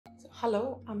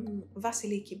Hello, I'm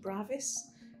Vassiliki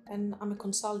Bravis and I'm a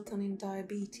consultant in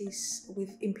diabetes with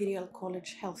Imperial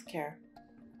College Healthcare.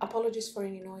 Apologies for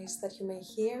any noise that you may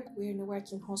hear. We're in a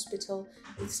working hospital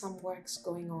with some works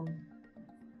going on.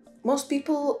 Most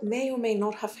people may or may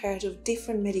not have heard of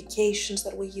different medications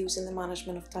that we use in the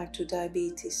management of type 2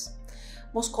 diabetes.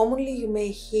 Most commonly, you may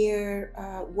hear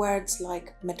words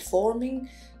like metformin,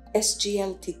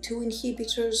 SGLT2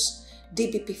 inhibitors,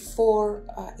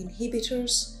 DPP4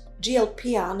 inhibitors,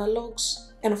 GLP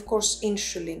analogs, and of course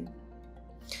insulin.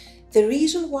 The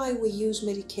reason why we use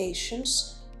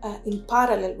medications in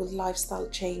parallel with lifestyle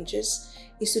changes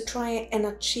is to try and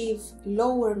achieve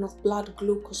lowering of blood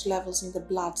glucose levels in the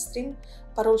bloodstream,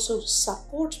 but also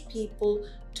support people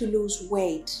to lose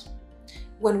weight.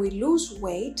 When we lose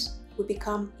weight, we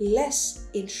become less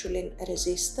insulin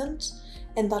resistant,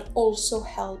 and that also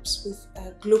helps with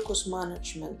glucose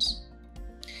management.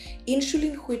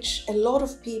 Insulin, which a lot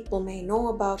of people may know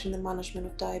about in the management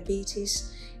of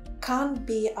diabetes, can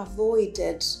be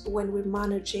avoided when we're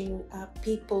managing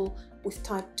people with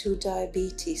type 2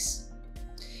 diabetes.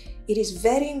 It is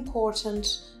very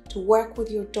important to work with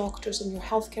your doctors and your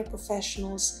healthcare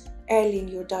professionals early in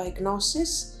your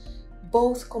diagnosis,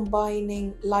 both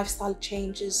combining lifestyle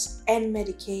changes and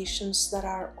medications that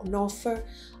are on offer,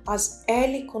 as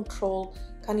early control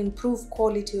can improve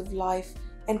quality of life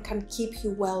and can keep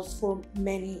you well for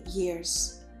many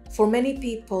years. For many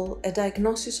people, a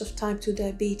diagnosis of type 2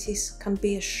 diabetes can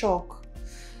be a shock,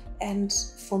 and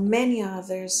for many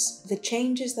others, the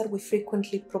changes that we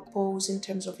frequently propose in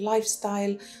terms of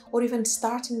lifestyle or even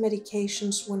starting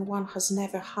medications when one has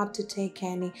never had to take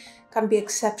any can be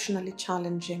exceptionally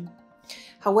challenging.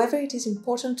 However, it is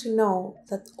important to know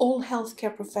that all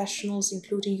healthcare professionals,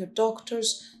 including your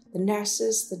doctors, the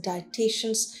nurses, the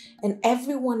dietitians, and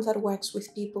everyone that works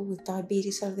with people with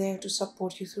diabetes are there to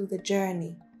support you through the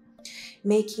journey.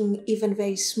 Making even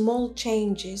very small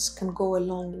changes can go a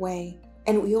long way.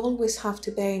 And we always have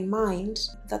to bear in mind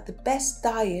that the best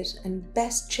diet and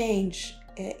best change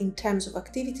in terms of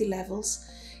activity levels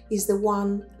is the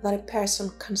one that a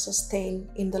person can sustain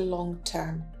in the long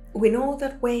term. We know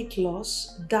that weight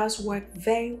loss does work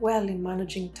very well in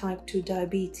managing type 2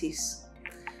 diabetes.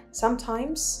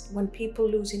 Sometimes, when people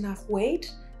lose enough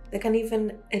weight, they can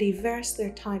even reverse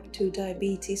their type 2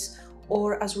 diabetes,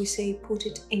 or as we say, put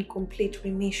it in complete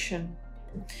remission.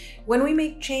 When we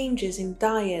make changes in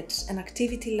diet and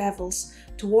activity levels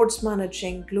towards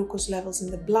managing glucose levels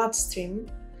in the bloodstream,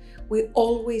 we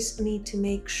always need to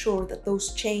make sure that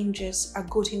those changes are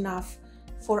good enough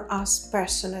for us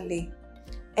personally,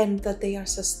 and that they are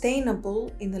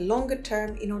sustainable in the longer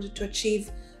term in order to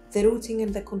achieve the routine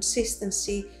and the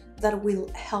consistency that will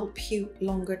help you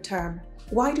longer term.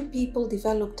 Why do people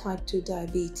develop type 2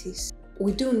 diabetes?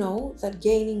 We do know that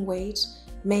gaining weight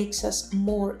makes us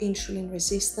more insulin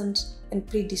resistant and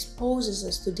predisposes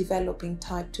us to developing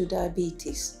type 2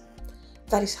 diabetes.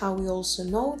 That is how we also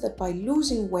know that by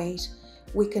losing weight,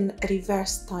 we can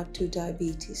reverse type 2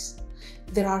 diabetes.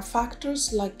 There are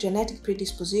factors like genetic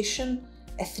predisposition,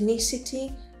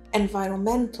 ethnicity,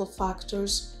 environmental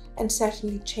factors, and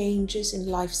certainly changes in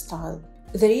lifestyle.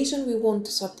 The reason we want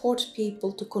to support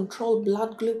people to control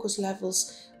blood glucose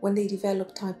levels when they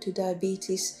develop type 2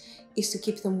 diabetes is to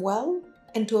keep them well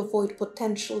and to avoid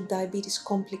potential diabetes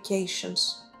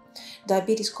complications.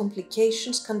 Diabetes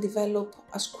complications can develop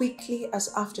as quickly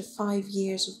as after 5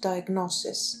 years of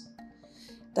diagnosis.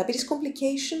 Diabetes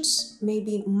complications may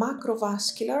be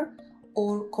macrovascular,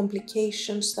 or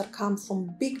complications that come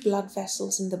from big blood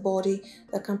vessels in the body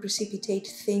that can precipitate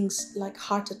things like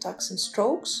heart attacks and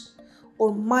strokes,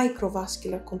 or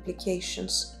microvascular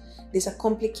complications. These are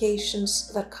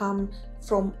complications that come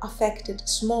from affected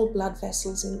small blood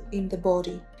vessels in the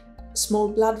body. Small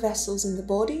blood vessels in the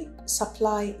body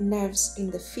supply nerves in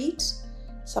the feet,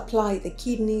 supply the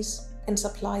kidneys, and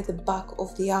supply the back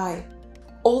of the eye.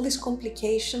 All these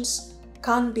complications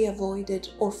can be avoided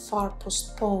or far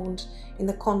postponed in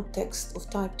the context of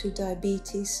type 2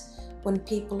 diabetes when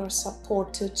people are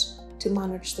supported to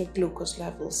manage their glucose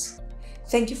levels.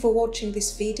 Thank you for watching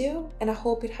this video, and I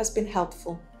hope it has been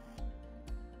helpful.